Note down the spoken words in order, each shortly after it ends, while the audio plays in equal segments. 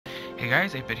Hey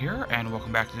guys, 8-Bit here, and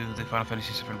welcome back to the Final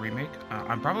Fantasy 7 Remake.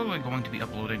 I'm probably going to be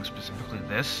uploading specifically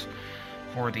this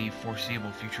for the foreseeable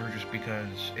future, just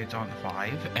because it's on the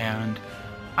 5, and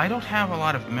I don't have a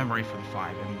lot of memory for the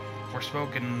 5, and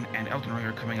Forspoken and Elden Ring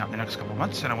are coming out in the next couple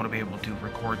months, and I want to be able to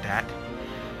record that,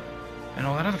 and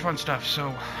all that other fun stuff,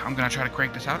 so I'm going to try to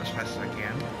crank this out as fast as I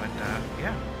can, but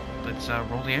yeah, let's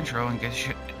roll the intro and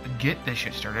get this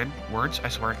shit started. Words, I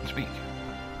swear I can speak.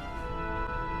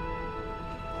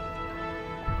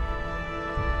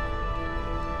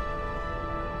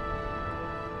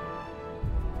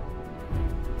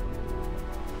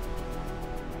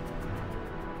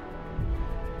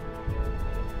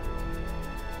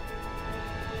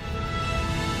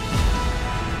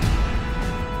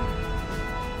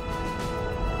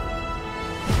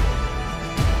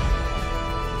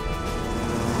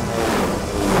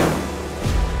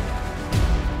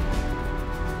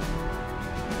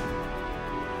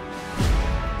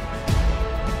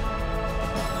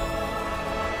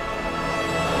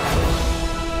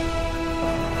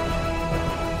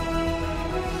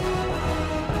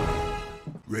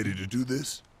 Ready to do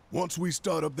this? Once we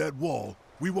start up that wall,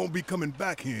 we won't be coming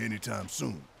back here anytime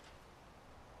soon.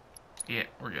 Yeah,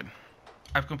 we're good.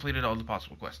 I've completed all the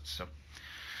possible quests, so...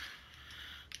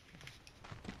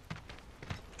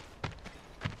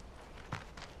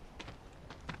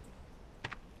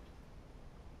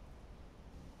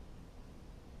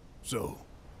 So,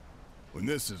 when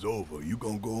this is over, you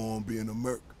gonna go on being a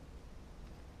merc?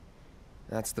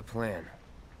 That's the plan.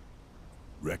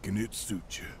 Reckon it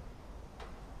suits you.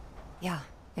 Yeah,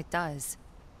 it does.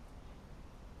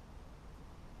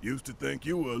 Used to think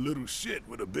you were a little shit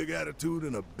with a big attitude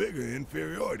and a bigger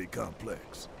inferiority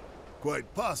complex.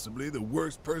 Quite possibly the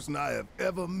worst person I have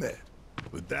ever met.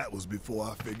 But that was before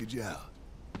I figured you out.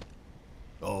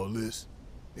 All this,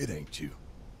 it ain't you.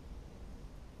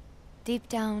 Deep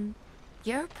down,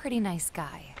 you're a pretty nice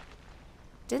guy.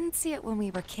 Didn't see it when we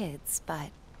were kids,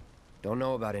 but... Don't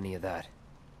know about any of that.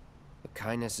 But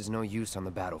kindness is no use on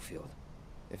the battlefield.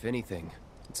 If anything,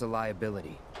 it's a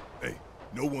liability. Hey,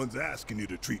 no one's asking you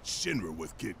to treat Shinra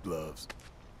with kid gloves.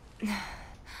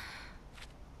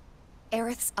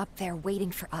 Aerith's up there waiting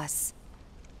for us.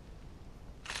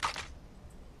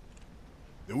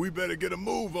 Then we better get a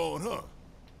move on, huh?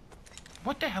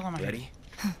 What the hell am I... Ready?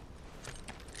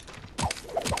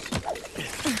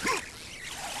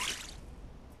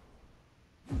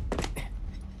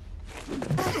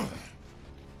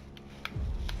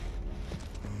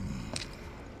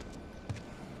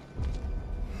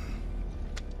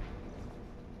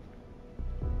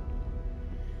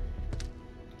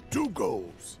 Two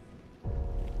goals.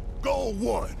 Goal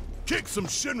 1, kick some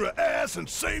Shinra ass and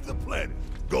save the planet.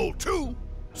 Goal 2,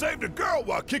 save the girl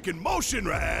while kicking more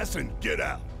Shinra ass and get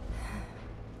out.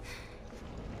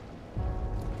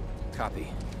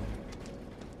 Copy.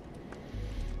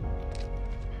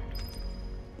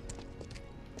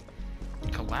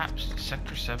 Collapsed.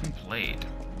 Sector 7 played.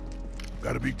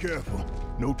 Gotta be careful.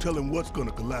 No telling what's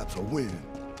gonna collapse or when.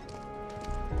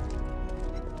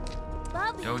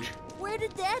 Bobby, Doge. where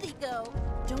did Daddy go?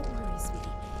 Don't worry, sweetie.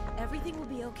 Everything will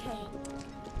be okay.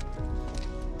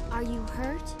 Are you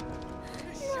hurt?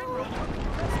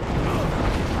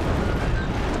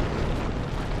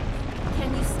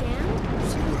 Can you stand?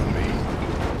 See what I mean?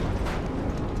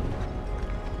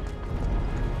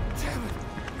 Damn it!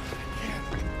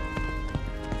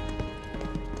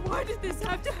 Why did this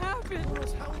have to happen?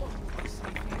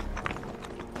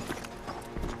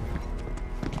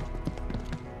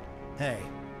 Hey,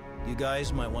 you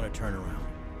guys might want to turn around.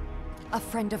 A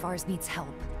friend of ours needs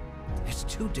help. It's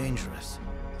too dangerous.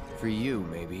 For you,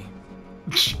 maybe.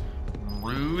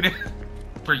 Rude.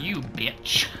 For you,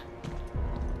 bitch.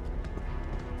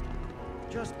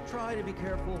 Just try to be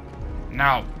careful.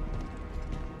 No.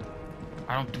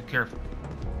 I don't do careful.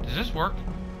 Does this work?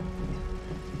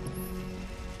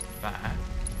 Bye.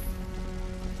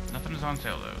 Nothing is on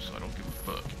sale though, so I don't give a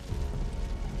fuck.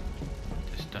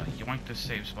 Just yoink this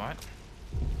save spot.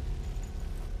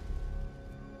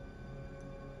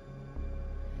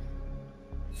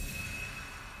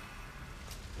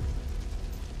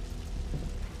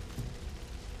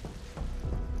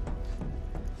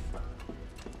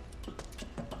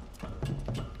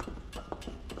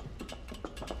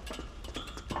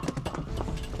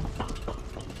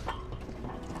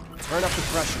 Turn up the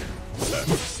pressure.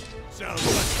 Sounds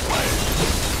like a plan.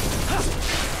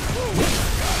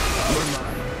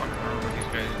 What these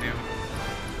guys do?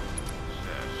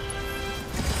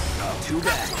 Too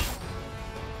bad.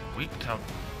 Weak to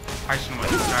ice and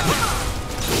wind.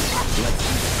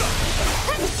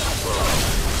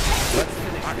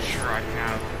 Not sure I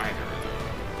have either of those.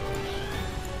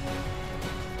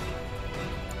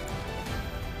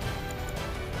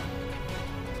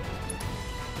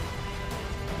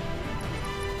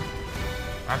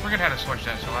 I forget how to switch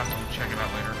that, so I'll have to check it out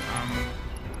later.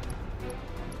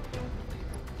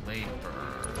 Blade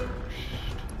burst.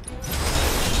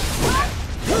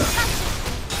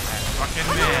 That fucking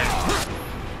missed.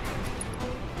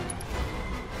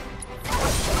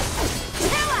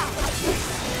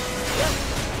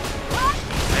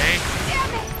 Hey.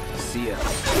 See ya. Yeah,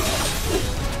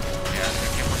 I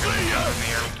think we're gonna jump in the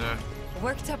air with the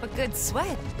Worked up a good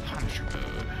sweat. Punisher mode.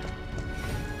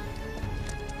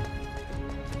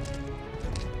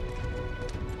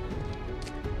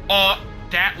 Oh,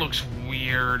 that looks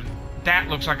weird. That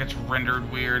looks like it's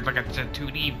rendered weird, like it's a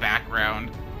 2D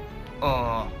background.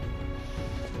 I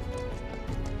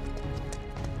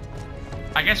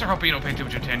guess I hope you don't pay too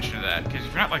much attention to that, because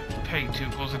if you're not like paying too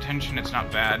close attention, it's not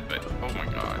bad, but oh my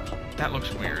god, that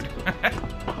looks weird.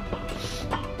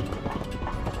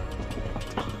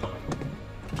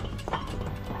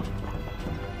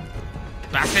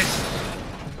 That's it!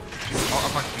 Oh,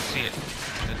 if I can see it.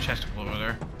 The chest over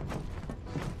there.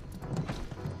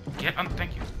 Get on,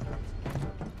 thank you.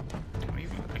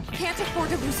 Can't afford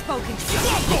to lose focus.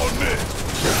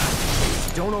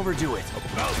 Don't overdo it.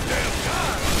 About damn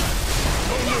time.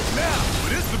 Don't look now,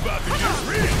 but it's about to get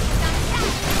real.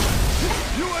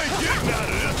 You ain't getting out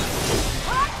of this.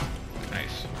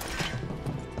 Nice.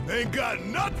 Ain't got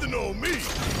nothing on me.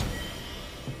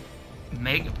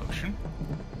 Mega potion.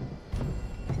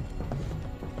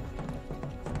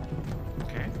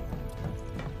 Okay.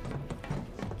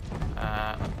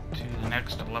 Up to the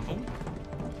next level.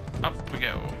 Up we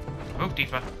go. Move,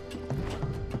 Tifa.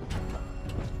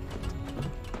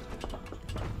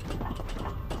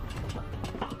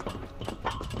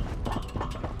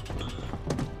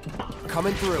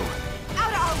 Coming through.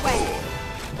 Out our way!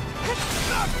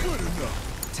 Not good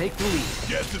enough. Take the lead.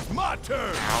 Guess it's my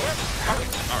turn. Alright,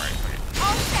 okay.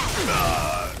 All set!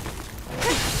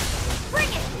 Bring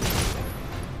it!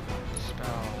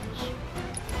 Spells.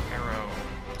 Arrow.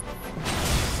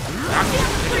 Knock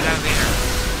it out of the air.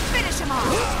 Finish him off!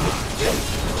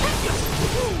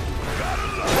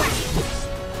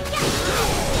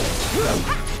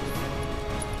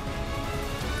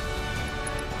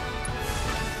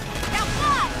 Now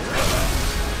fly!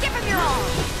 Give him your all!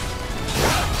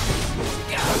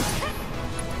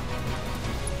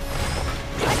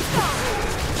 Let's go!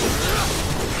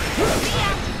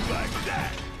 Like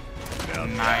that. Now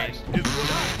Nice. it's what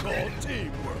I call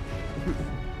teamwork.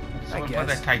 Someone I play guess.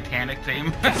 that Titanic theme.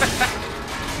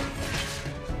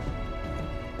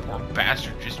 Poor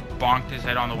bastard just bonked his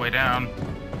head on the way down.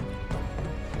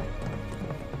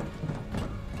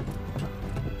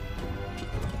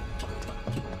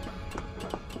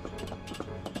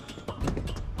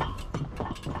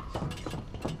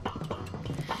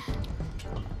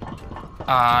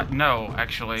 No,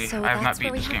 actually, So I have not that's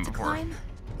where beat we this game have to before. climb?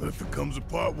 What if it comes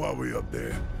apart while we're up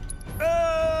there?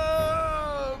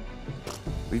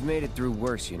 We've made it through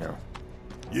worse, you know.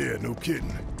 Yeah, no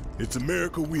kidding. It's a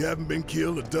miracle we haven't been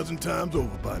killed a dozen times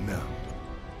over by now.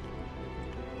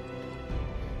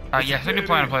 Yes, I do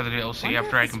plan to play the DLC Wonder after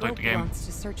if I this complete rope the game. belongs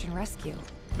to search and rescue.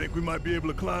 Think we might be able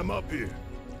to climb up here.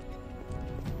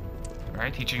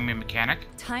 Alright, teaching me mechanic.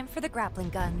 Time for the grappling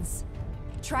guns.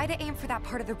 Try to aim for that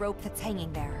part of the rope that's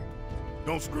hanging there.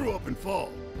 Don't screw up and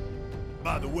fall.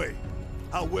 By the way,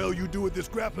 how well you do with this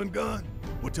grappling gun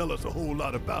will tell us a whole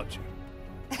lot about you.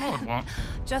 Oh, it won't.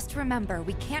 Just remember,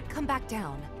 we can't come back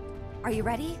down. Are you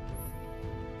ready?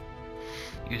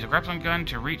 Use a grappling gun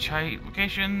to reach high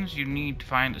locations. You need to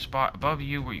find a spot above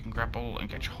you where you can grapple and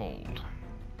catch hold.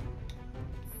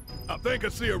 I think I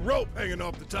see a rope hanging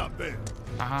off the top there.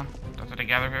 Uh-huh. That's what I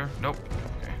gather here? Nope.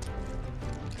 Okay.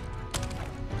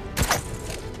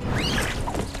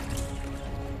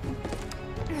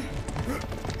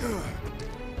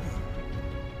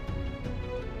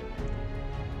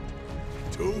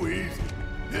 Too easy.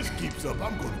 This keeps up,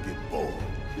 I'm gonna get bored.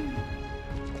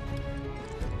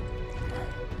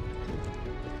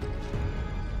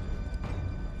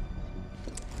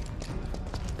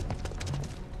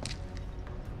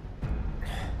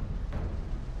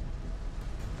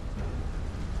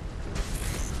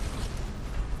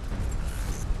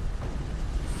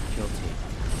 Kill team.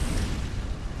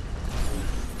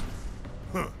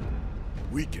 Huh.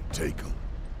 We can take them.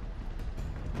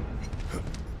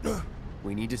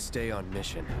 We need to stay on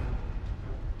mission.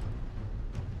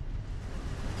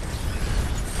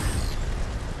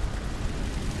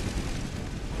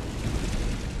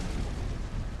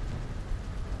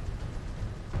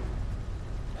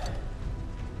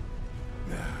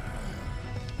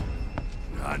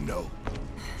 I know.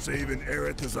 Saving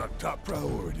Aerith is our top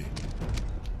priority.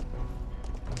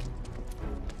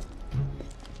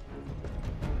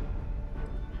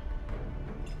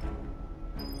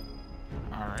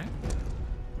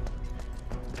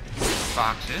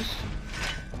 boxes.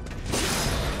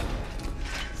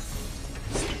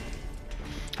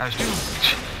 I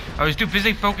was too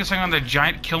busy focusing on the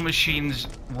giant kill machine's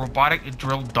robotic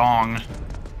drill dong.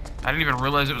 I didn't even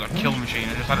realize it was a kill machine.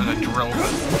 I just thought it was a drill.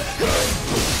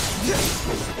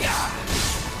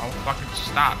 Oh, fucking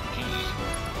stop. Jeez.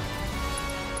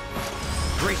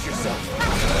 Brace yourself.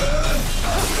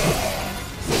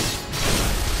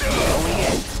 Going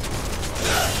in.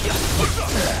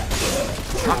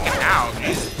 Fucking out,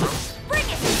 Jesus, bro. Bring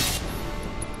it!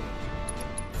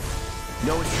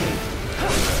 No escape.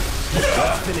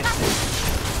 Let's finish this.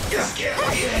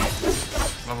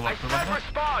 Level up, level up.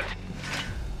 Respond!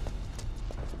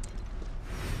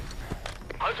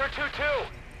 Hunter 2-2!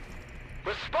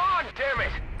 Respond, damn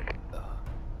it!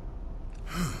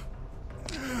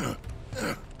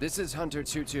 This is Hunter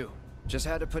 2-2. Just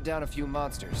had to put down a few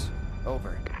monsters.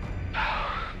 Over.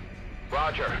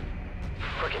 Roger.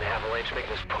 Frickin' Avalanche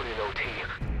making us put in OT.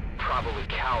 Probably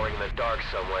cowering in the dark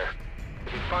somewhere.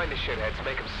 If you find the shitheads,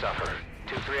 make them suffer.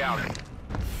 2-3 out.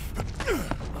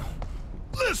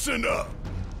 Listen up!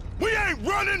 We ain't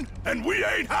running, and we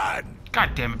ain't hiding!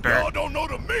 God damn it, Barrett. Y'all don't know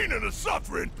the meaning of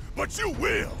suffering, but you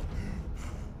will!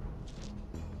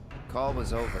 Call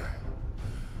was over.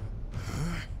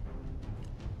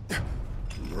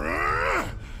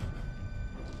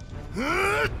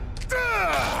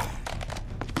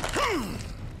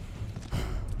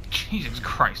 Jesus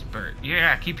Christ, Barrett.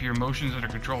 Yeah, keep your emotions under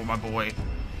control, my boy.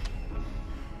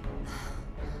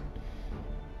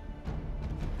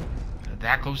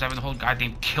 That close to having the whole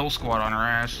goddamn kill squad on our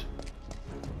ass.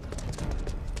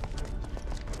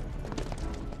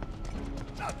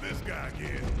 Not this guy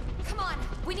again. Come on,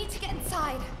 we need to get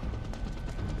inside.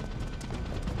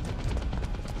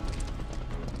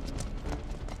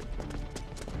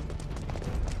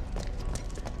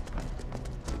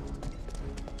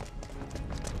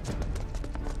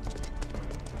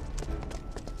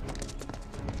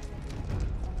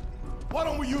 Why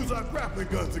don't we use our grappling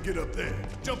guns to get up there?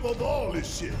 Jump over all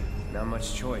this shit. Not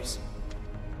much choice.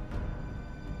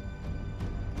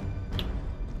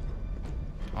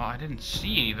 Well, I didn't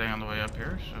see anything on the way up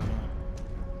here, so...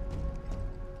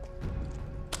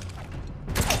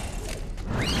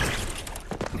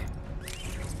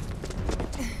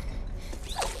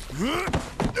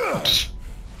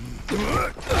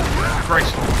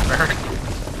 Christ, Barrett.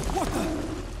 What the?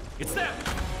 It's them!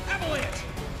 Avalanche!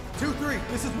 2-3,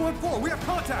 this is 1-4, we have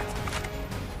contact!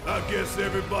 I guess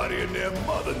everybody and their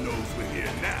mother knows we're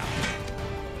here now.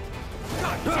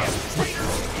 Goddamn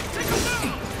traitors! Take them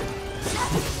down!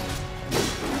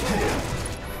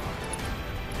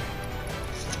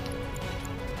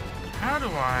 How do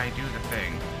I do the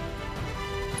thing?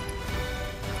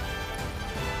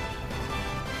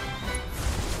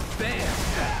 Bam!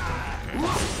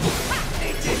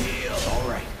 All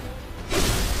right.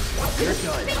 You're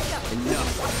done.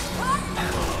 Enough.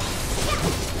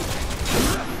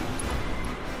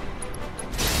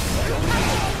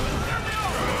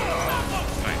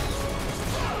 Nice.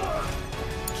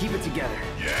 Keep it together.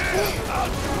 Yeah! I'll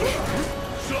do it!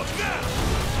 Shut down!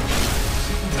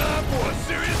 Time for a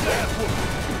serious ass whooping!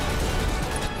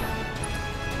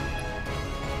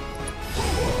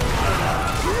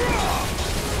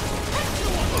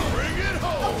 Bring it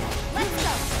home! Let's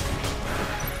go!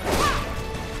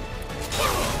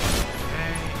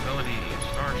 Okay, ability,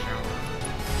 Star Shower.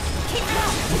 Keep it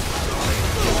up!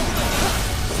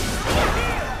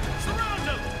 Surround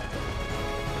them!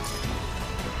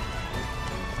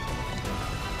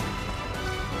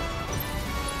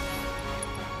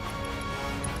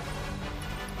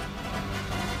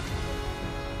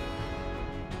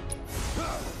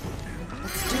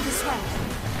 Let's do this right.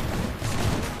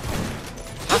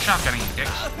 Stop shotgunning, you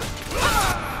dicks.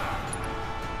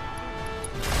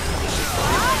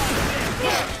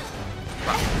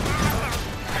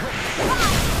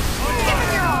 Give him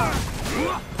your arm!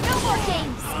 No more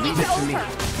games! Leave It's it to me. over!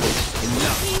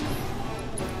 Enough.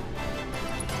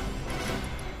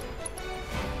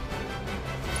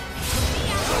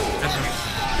 This is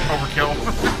overkill.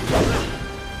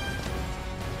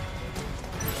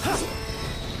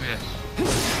 Yes.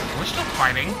 We're still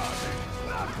fighting.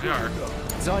 We are.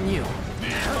 It's on you.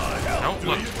 Oh,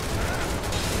 look.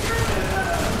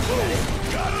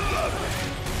 Gotta love it!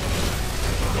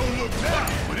 Don't look now,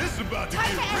 but it's about to Time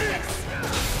to get end real! this!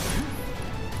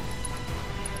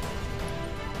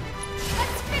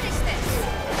 Let's finish this!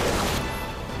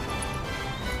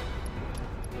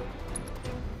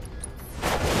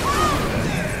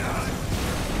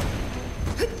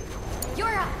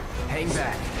 You're up! Hang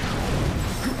back.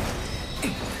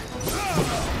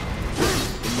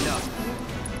 Enough.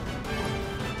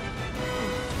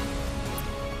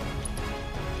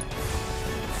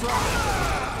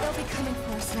 They'll be coming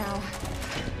for us now.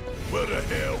 Well, the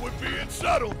hell with being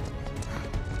subtle.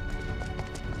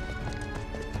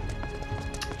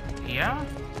 Yeah,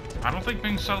 I don't think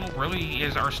being subtle really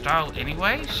is our style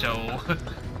anyway, so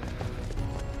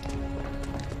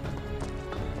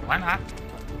why not?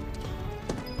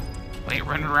 I ain't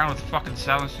running around with fucking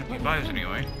silenced MP5s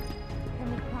anyway.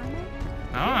 Can we climb it?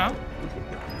 I don't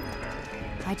know.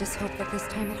 I just hope that this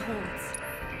time it holds.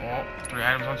 Oh, 3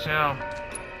 items on sale.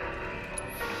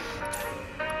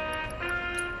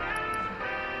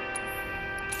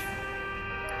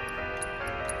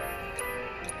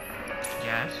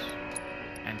 Yes.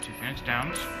 And 2 Phoenix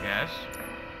Downs. Yes.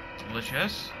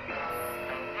 Delicious.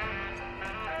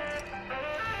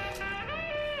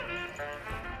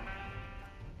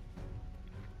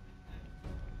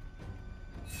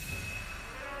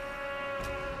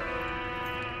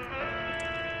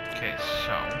 Okay,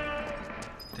 so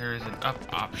there is an up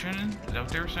option. Is that what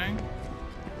they were saying?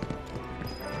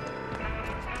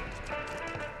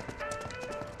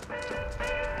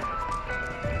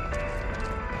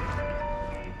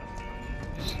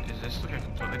 Is this like a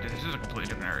completely? This is a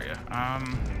completely different area.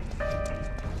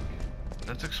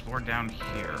 Let's explore down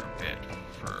here a bit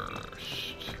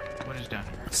first. What is down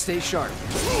here? Stay sharp.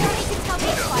 Nobody can tell me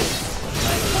twice.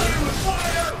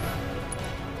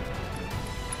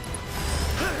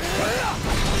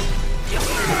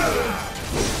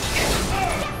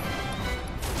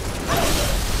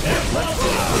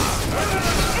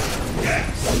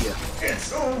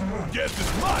 It's over. Guess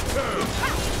it's my turn.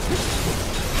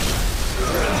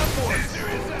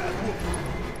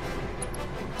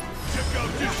 Check out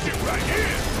this shit right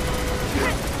here.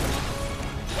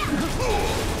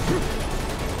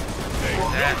 Take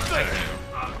that.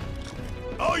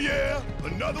 Oh yeah,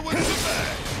 another one in the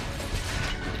bag.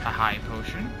 A high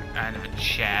potion and a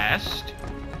chest.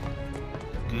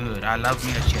 Good, I love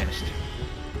me a chest.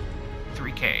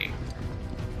 3K.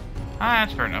 Ah,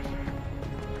 that's fair enough.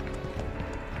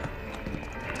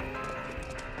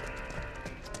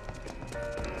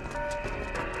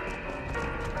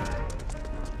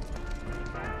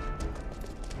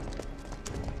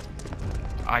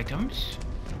 Items?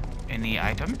 Any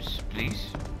items,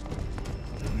 please?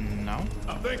 No?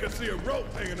 I think I see a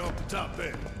rope hanging off the top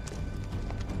there.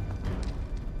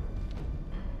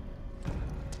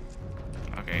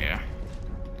 Okay, yeah.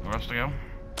 Where else to go?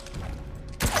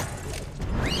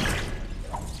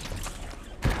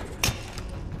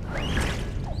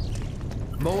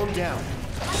 Mow him down.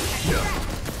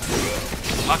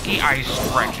 Lucky I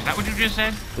stretch. Is that what you just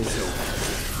said? It's over.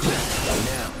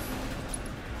 Now.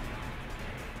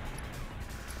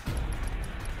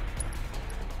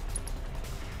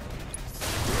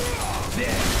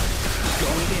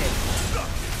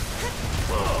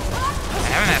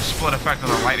 Having that split effect of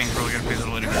the lightning is really gonna be a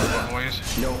little different, boys.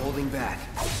 No holding back.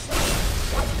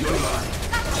 You're mine.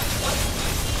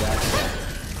 That's it.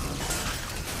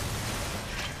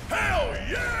 Hell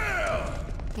yeah!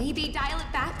 Maybe dial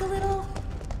it back a little?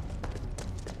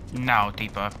 No,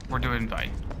 Deepa. We're doing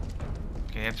fine.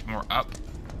 Okay, it's more up.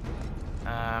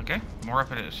 Okay, more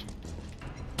up it is.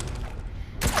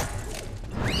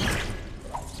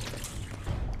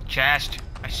 Chest.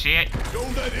 I see it.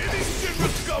 Don't let any Shinra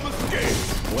scum escape!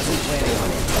 Wasn't planning on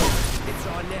it. It's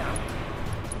on now.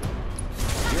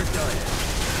 You're done.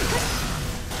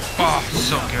 Oh,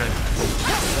 so good.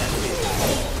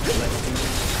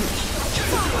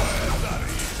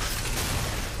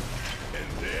 And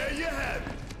there you have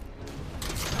it.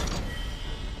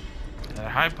 That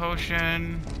high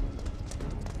potion.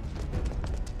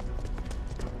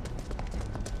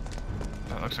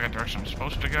 That looks like a direction I'm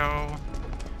supposed to go.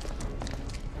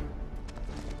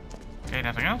 Okay,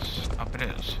 nothing else. Up it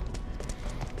is.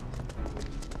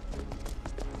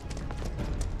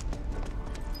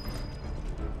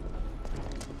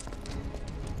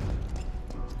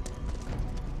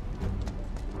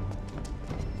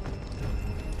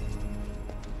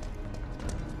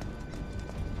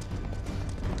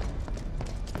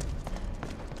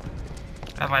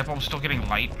 That light bulb's still getting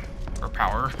light or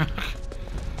power.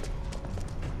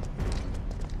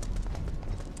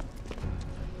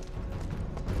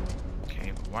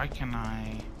 Okay, but why can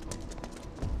I?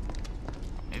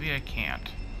 Maybe I can't.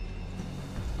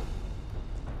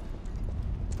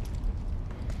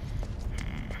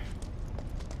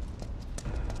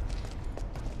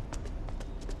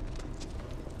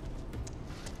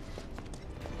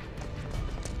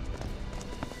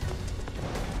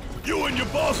 You and your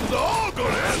bosses are all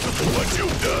gonna answer for what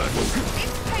you've done!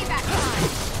 It's payback time.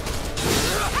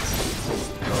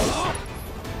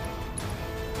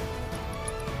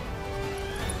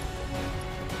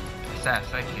 Sass,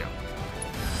 thank you.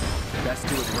 Best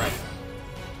do it right.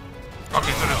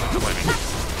 Okay, so there's a fighting.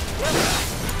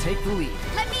 Take the lead.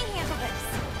 Let me handle this.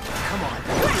 Come on.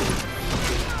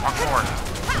 Walk forward.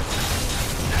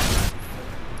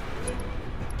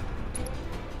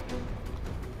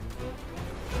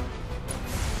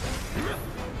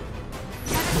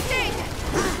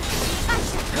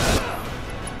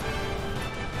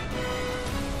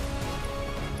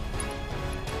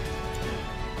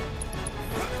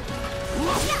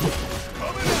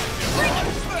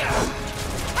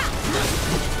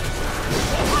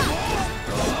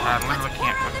 I literally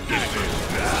can't fucking get it.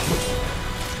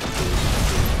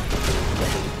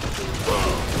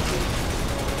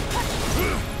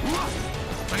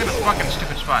 Look at the fucking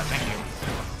stupid spot, thank you.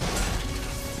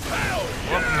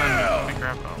 Whoop, and then let me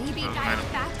grab Maybe those dial items.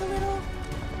 it back a little.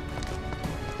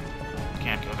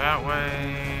 Can't go that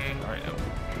way. Alright,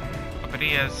 up it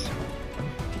is.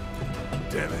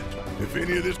 Damn it. If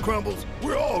any of this crumbles,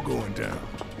 we're all going down.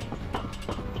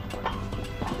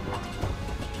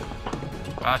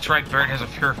 That's right, Barrett has a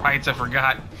fear of heights, I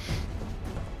forgot.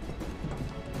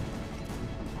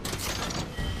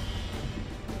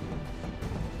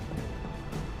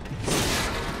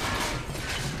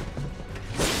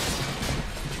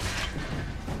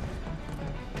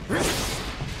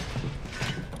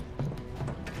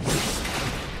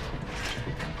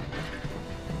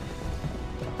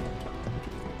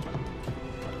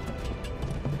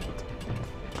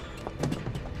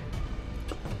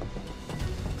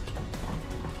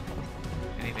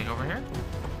 Anything over here?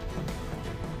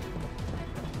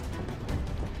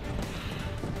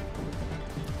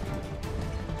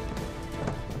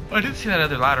 Oh, I did see that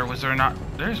other ladder. Was there not?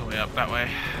 There's a way up that way.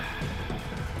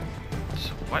 So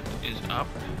what is up?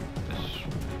 This.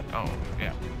 Oh,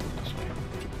 yeah. This way.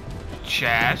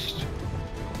 Chest.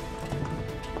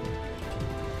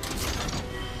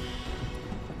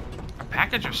 A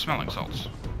package of smelling salts.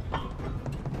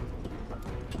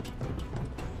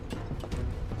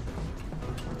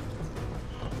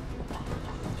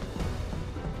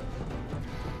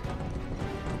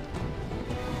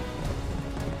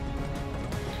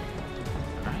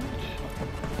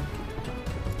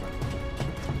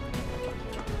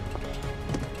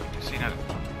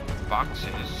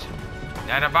 Boxes.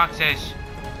 Data boxes.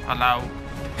 Hello.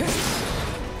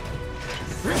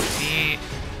 The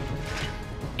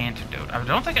antidote. I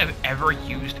don't think I've ever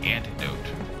used antidote.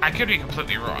 I could be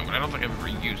completely wrong, but I don't think I've ever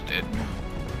used it.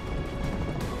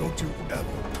 Don't you ever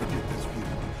forget this view.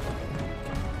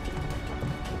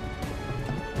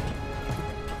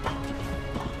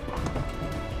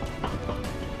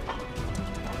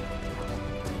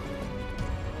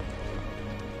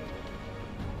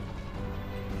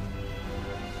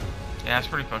 Yeah, it's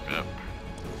pretty fucked up.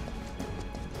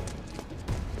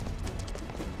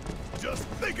 Just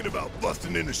thinking about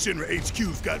busting into Shinra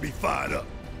HQ's got me fired up.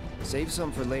 Save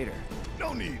some for later.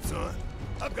 No need, son.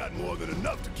 I've got more than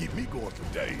enough to keep me going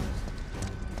for days.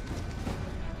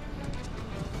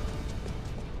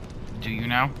 Do you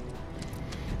now?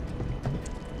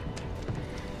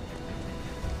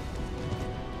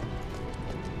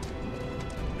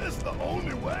 This the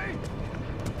only way?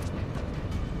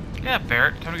 Yeah,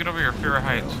 Barrett. Time to get over your fear of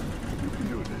heights. You can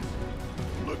do this.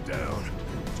 Look down.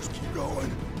 Just keep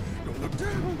going. Don't look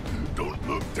down. Don't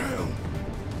look down.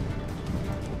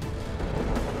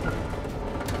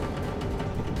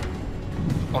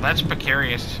 Oh, that's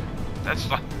precarious. That's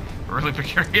like really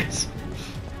precarious.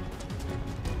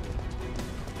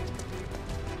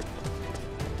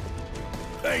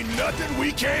 Ain't nothing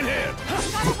we can't handle.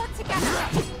 We gotta work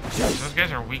together. Those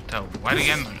guys are weak to what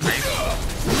again? Like ice?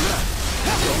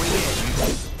 Going in.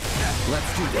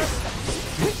 Let's do this.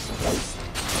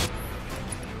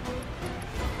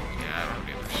 Yeah, I don't have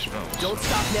any spells. Don't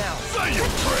stop now. Say your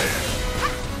prayer.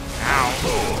 Ow.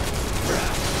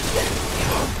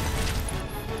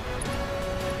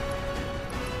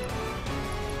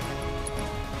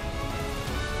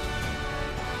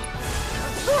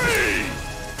 Freeze!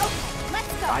 Okay,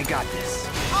 let's go. I got this.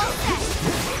 All set.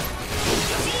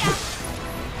 See ya.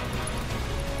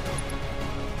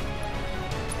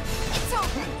 It's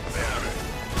over.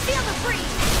 Feel the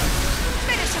breeze.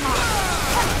 Finish him off.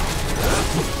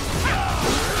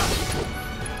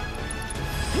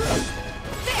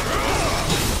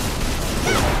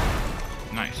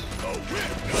 Nice.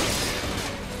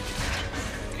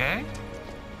 Okay.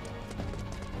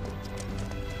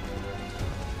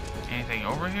 Anything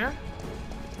over here?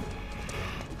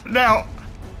 Now,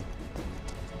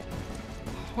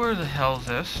 where the hell's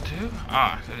this to?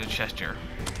 Ah, there's a chest here.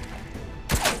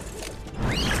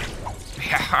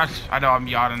 Yeah, I know I'm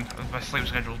yawning. My sleep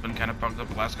schedule's been kind of bugged up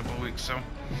the last couple of weeks, so.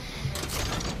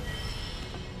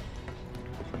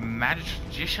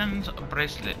 Magician's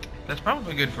Bracelet. That's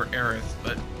probably good for Aerith,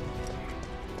 but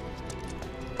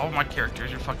all my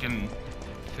characters are fucking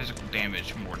physical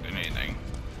damage more than anything.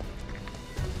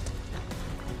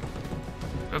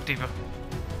 Go, Tifa.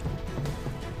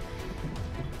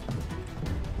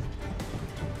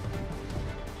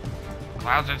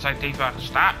 Cloud's inside Tifa.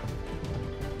 Stop!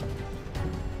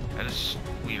 That is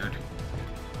weird.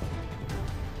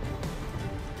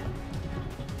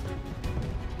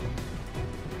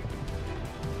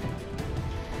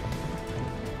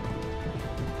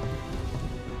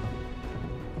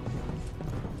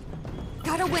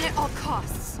 Gotta win at all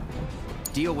costs.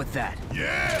 Deal with that.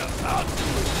 Yeah! I'll do it!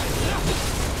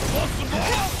 Want some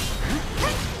more?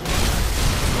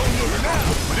 Don't look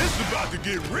now, but it's about to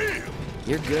get real!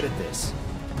 You're good at this.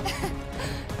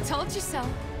 Told you so.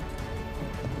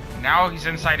 Now he's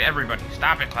inside everybody.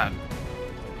 Stop it, Cloud.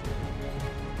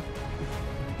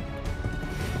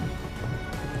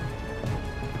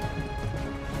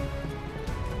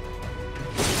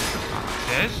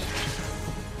 This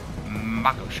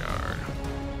Mako Shard.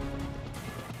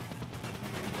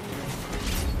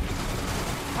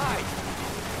 Hi!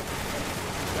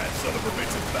 That son of a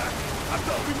bitch is back! I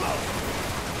thought we lost him!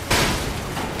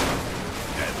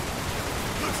 Damn it.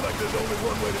 Looks like there's only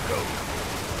one way to go.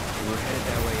 We're headed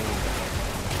that way anyway.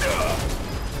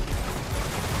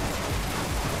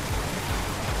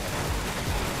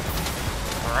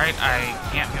 Alright, I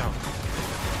can't go.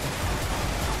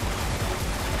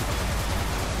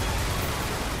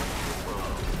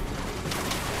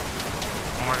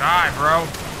 Oh my god, bro.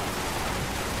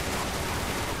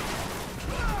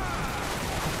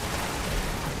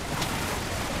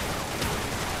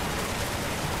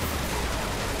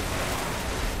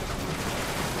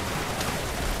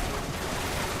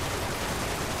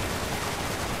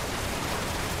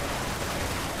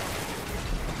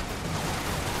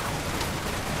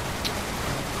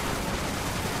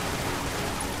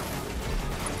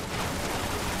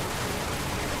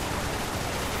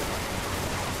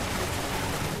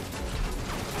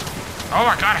 Oh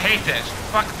my god, I hate this.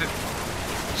 Fuck the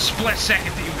split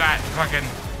second that you got fucking...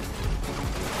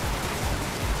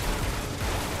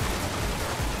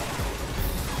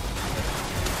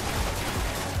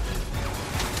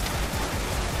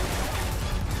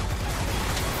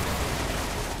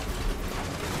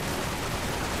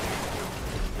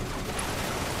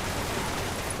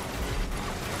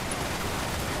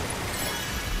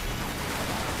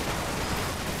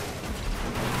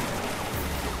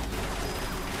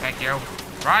 Thank you.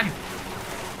 Run!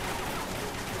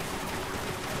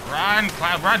 Run,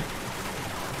 Cloud, run!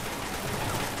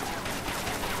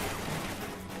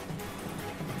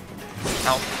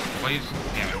 Help, please.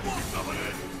 Damn it. Want some of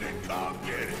this? Then come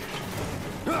get it.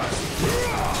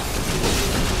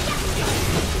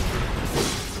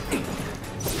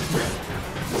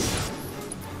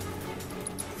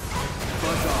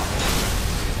 Buzz off.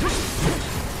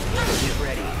 Get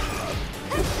ready.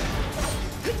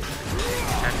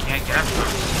 I can't get up.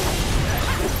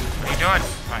 What are you doing?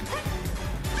 Fine.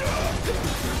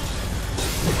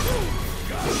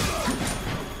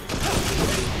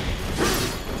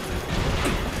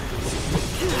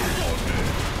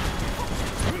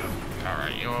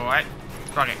 Alright, you know what?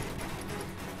 Fuck it.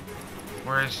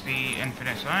 Where's the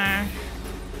infinite slash?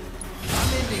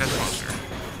 That's closer.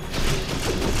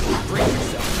 Brace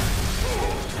yourself.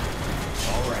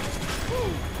 All right.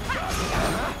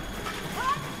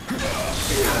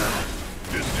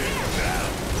 This thing's down.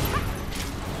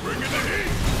 Bring in the heat.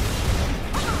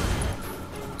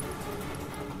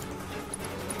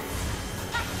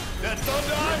 That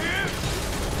thunder I hear?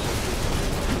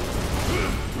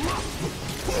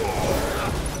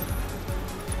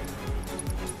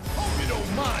 Hope you don't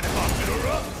mind if I fit her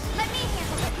up. Let me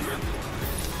handle it.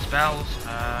 Spells,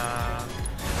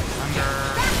 thunder.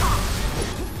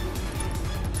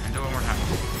 And do it one more time.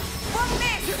 One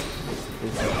miss.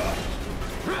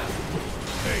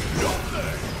 Hey, no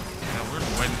thing. Yeah, weird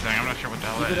wind thing. I'm not sure what the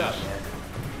hell that Keep it up, is. man.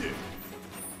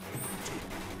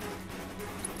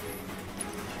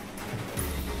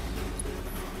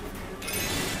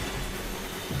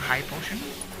 High potion?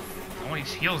 Only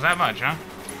heals that much, huh?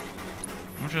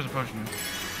 How much does a potion do?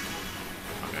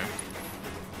 Okay.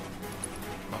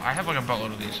 Well, I have like a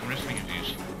buttload of these, so I'm just gonna use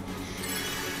these.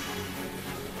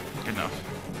 Good enough.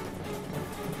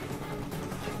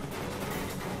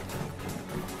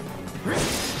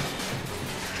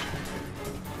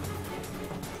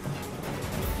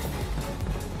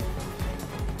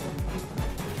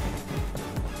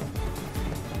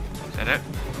 Is that it?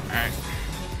 Alright.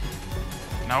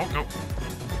 No, go.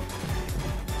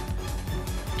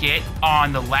 Get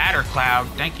on the ladder, Cloud.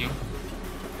 Thank you.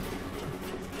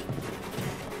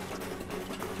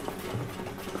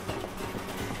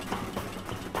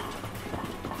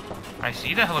 I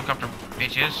see the helicopter,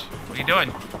 bitches. What are you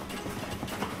doing?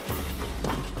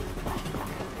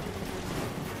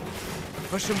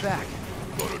 Push him back.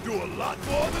 Gonna do a lot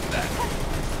more than that.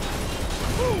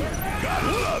 Ooh, gotta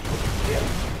love it.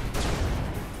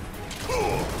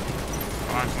 Ooh,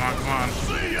 Come on, come on, come on.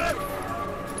 see ya.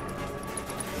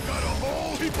 Got a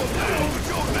whole heap of nails with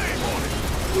your name on it.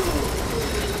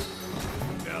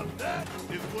 Now that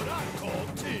is what I call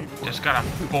teamwork. Just got a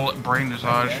bullet brain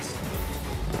massage.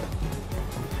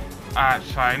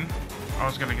 It's fine. I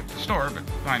was gonna get to the store, but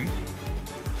fine.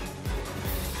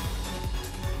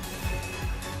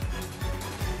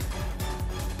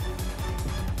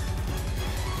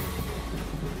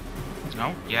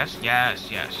 No, yes,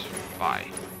 yes, yes. Bye.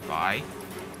 Bye.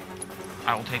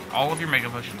 I will take all of your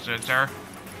mega potions, sir.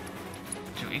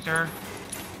 To ether.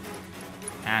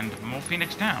 And move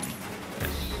Phoenix down.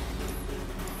 Yes.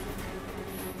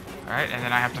 Alright, and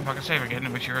then I have to fucking save again to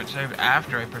make sure it's saved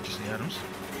after I purchase the items.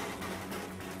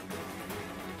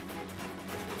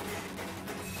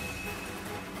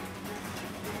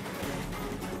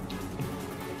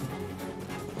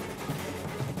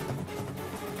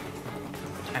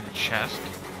 And a chest.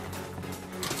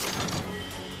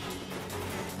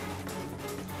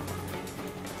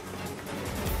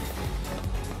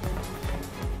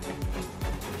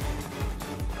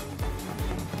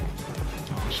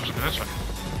 Oh, I'm supposed to go this way.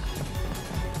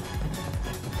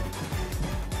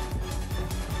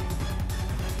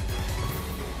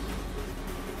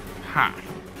 Huh.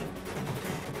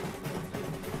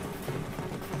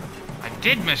 I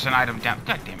did miss an item down.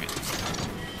 God damn it.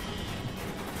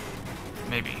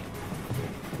 Maybe.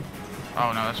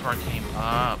 Oh no, that's where I came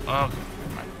up. Oh,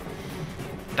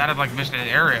 that had like missed an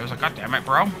area. I was like, God damn it,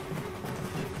 bro.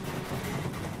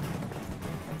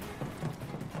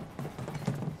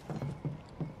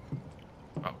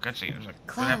 Oh, cutscene. I was like, what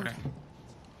Cloud. happened?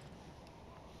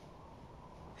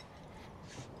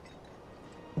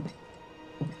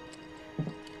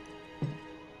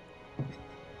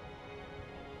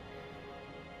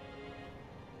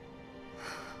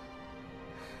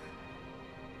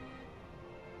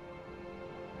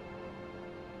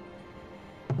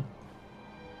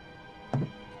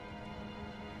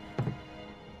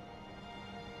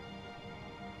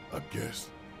 I guess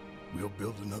we'll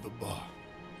build another bar.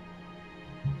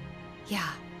 Yeah.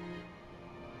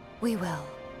 We will.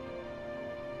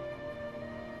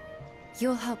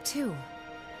 You'll help too,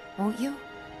 won't you?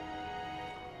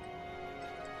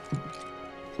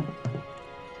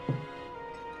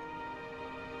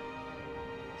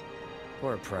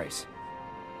 For a price.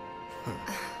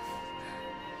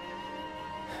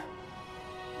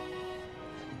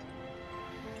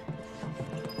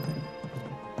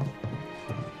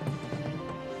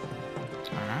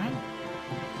 Alright.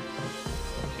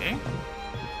 Okay.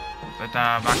 But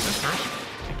boxes first.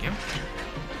 Thank you.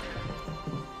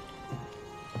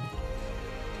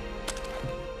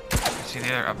 I see the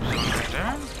other up zone right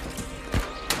there.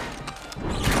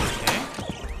 Okay.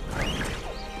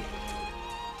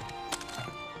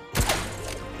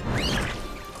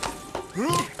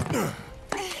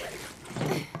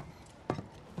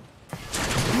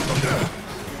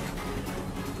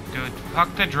 Dude, fuck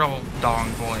the drill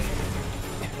dong boy.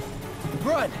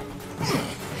 Run!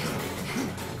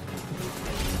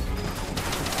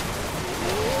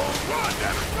 Run,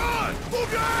 damn it, run!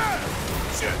 Move your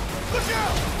ass! Shit, look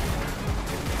out!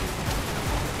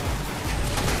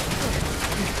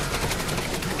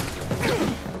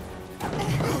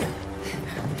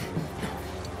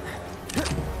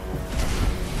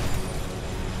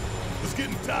 Was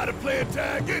getting tired of playing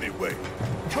tag anyway.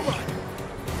 Come on!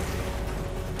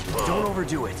 Don't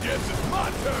overdo it. Yes, it's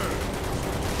my turn.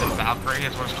 Valkyrie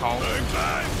is what it's called. Bang,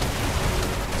 bang.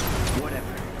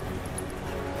 Whatever.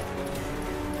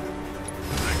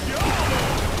 Thank you all.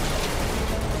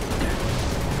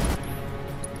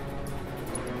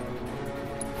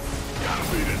 Gotta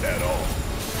beat it head on.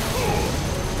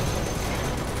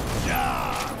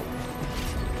 Yeah.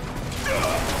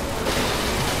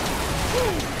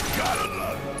 Gotta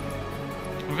love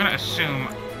it. We're gonna assume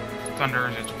Thunder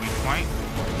is its weak point.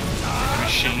 It's a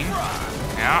machine.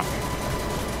 Yeah.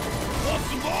 Want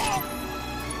some more?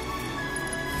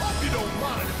 Hope you don't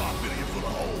mind if I fill you full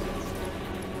of holes.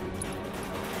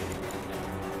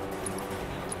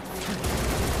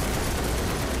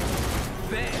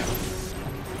 Bam!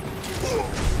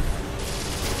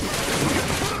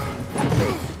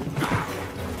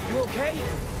 You okay?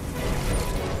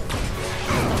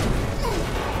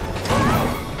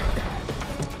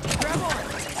 Grab on!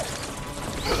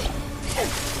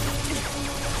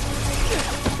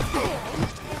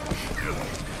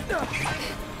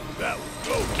 That was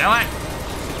close. Kill it!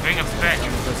 Being a bitch.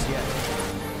 Just yet.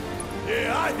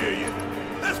 Yeah, I hear you.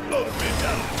 Let's blow the bitch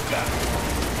out of the sky.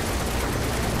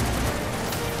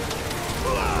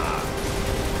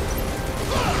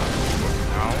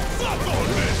 No. Fuck on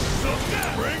this, sucker.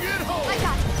 Bring it home. I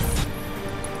got this.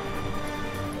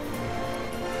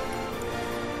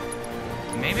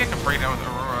 Maybe I can break down with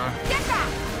Aurora. Get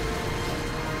back!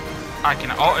 I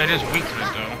can. Oh, it is weak to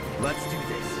it though. Let's do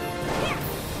this.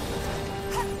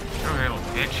 Okay, little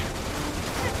bitch.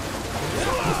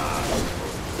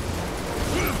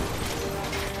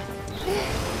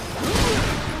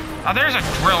 Oh, there's a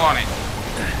drill on it.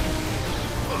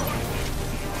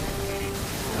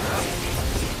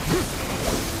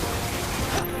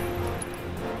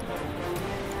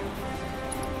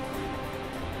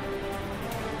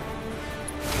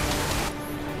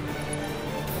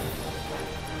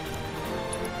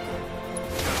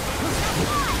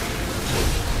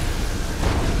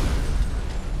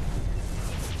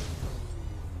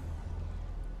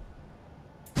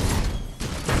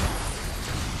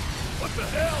 What the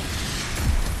hell?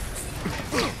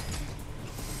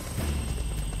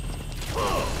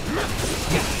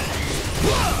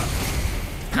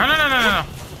 No, no, no, no, no, no.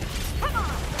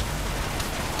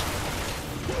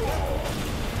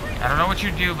 I don't know what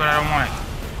you do, but I don't want it.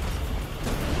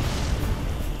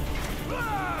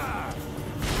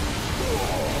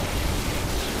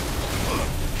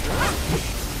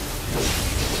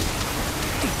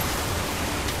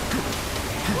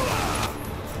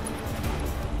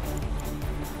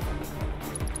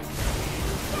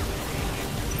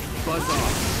 Buzz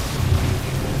off.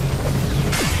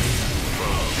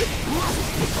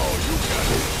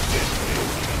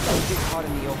 Don't get caught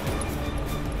in the open.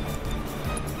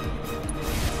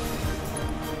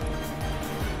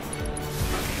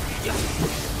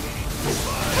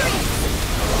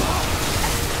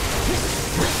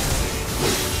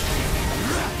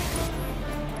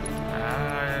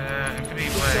 Infinity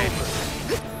Blade.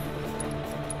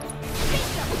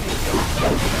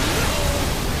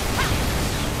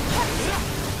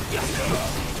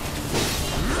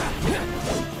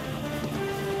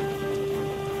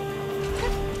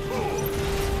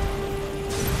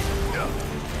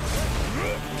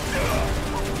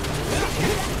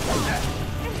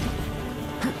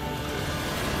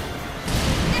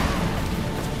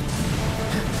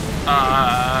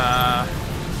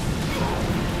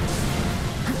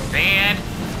 Bad.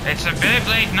 It's a Infinity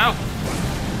Blade. No.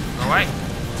 Go away.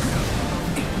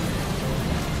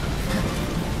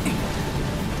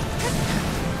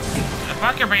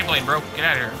 Fuck your Beyblade, bro. Get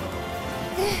out of here.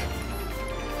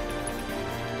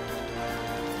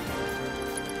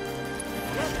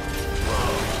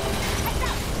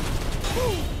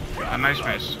 A nice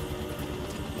miss.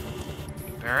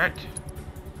 Barrett.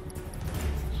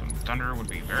 Some thunder would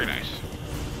be very nice.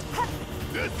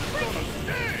 This is gonna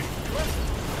sting.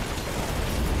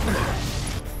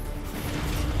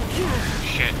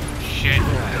 Shit. Shit.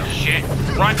 Shit.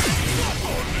 Run!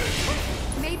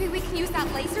 Maybe we can use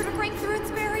that laser to break through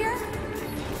its barrier?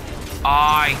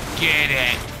 I get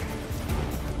it.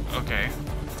 Okay.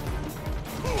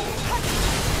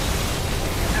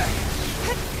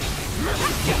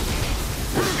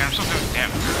 Yeah, I'm still doing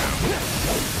damage.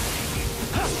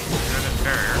 There's a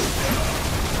barrier.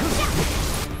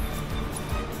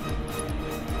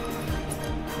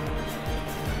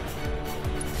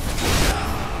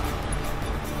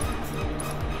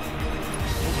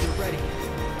 You're ready.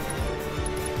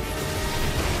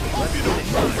 Hope you don't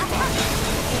mind.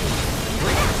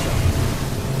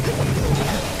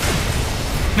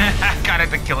 Got it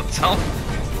to kill itself.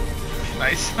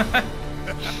 Nice.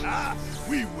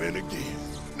 We win again.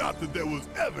 Not that there was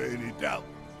ever any doubt.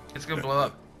 It's gonna blow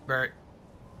up, Barrett.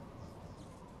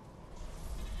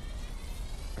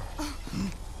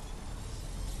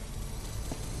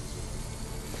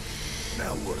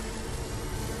 Now what?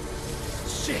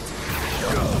 Shit.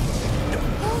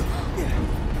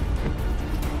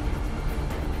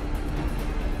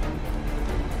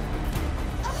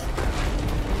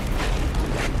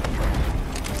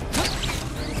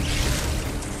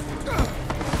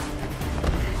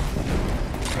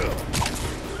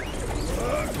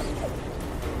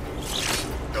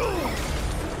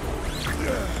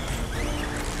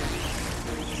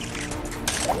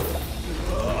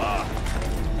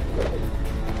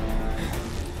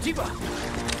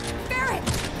 Barrett!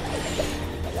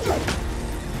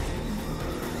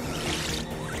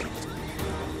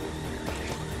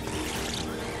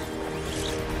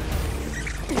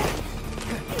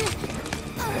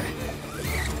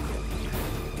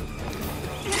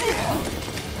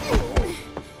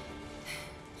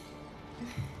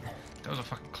 That was a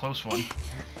fucking close one.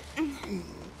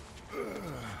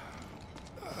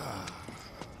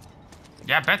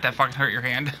 Yeah, I bet that fucking hurt your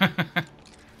hand.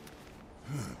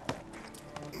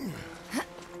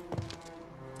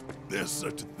 There's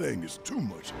such a thing as too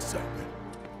much excitement.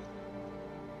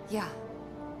 Yeah.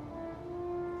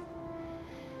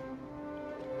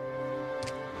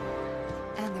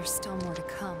 And there's still more to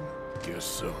come. Guess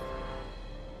so.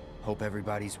 Hope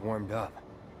everybody's warmed up.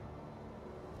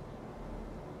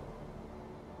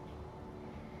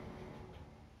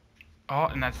 Oh,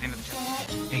 and that's the end of the channel.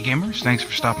 Hey gamers, thanks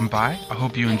for stopping by. I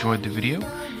hope you enjoyed the video.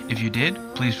 If you did,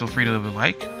 please feel free to leave a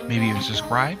like, maybe even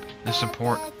subscribe. The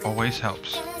support always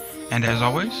helps. And as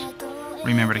always,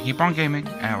 remember to keep on gaming,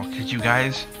 and I will catch you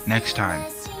guys next time.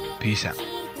 Peace out.